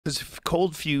Because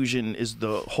cold fusion is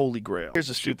the holy grail. Here's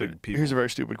a very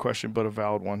stupid question, but a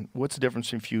valid one. What's the difference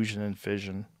between fusion and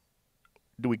fission?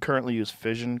 Do we currently use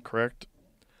fission, correct?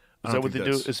 Is that what they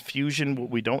do? Is fusion what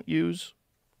we don't use?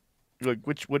 Like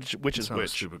which is which? That's not a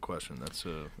stupid question. That's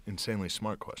an insanely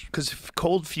smart question. Because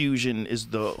cold fusion is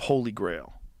the holy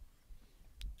grail.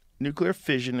 Nuclear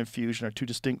fission and fusion are two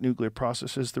distinct nuclear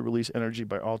processes that release energy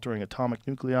by altering atomic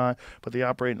nuclei, but they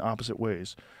operate in opposite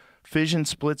ways. Fission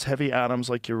splits heavy atoms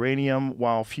like uranium,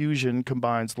 while fusion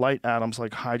combines light atoms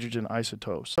like hydrogen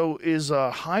isotopes. So is a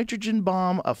hydrogen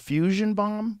bomb a fusion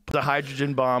bomb? Is a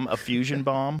hydrogen bomb a fusion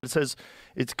bomb? It says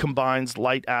it combines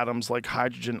light atoms like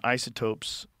hydrogen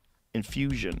isotopes in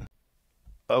fusion.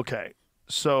 Okay,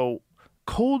 so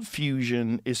cold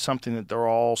fusion is something that they're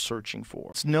all searching for.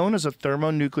 It's known as a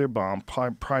thermonuclear bomb,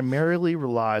 primarily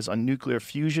relies on nuclear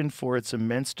fusion for its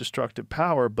immense destructive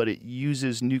power, but it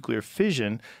uses nuclear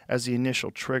fission as the initial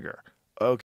trigger. Okay.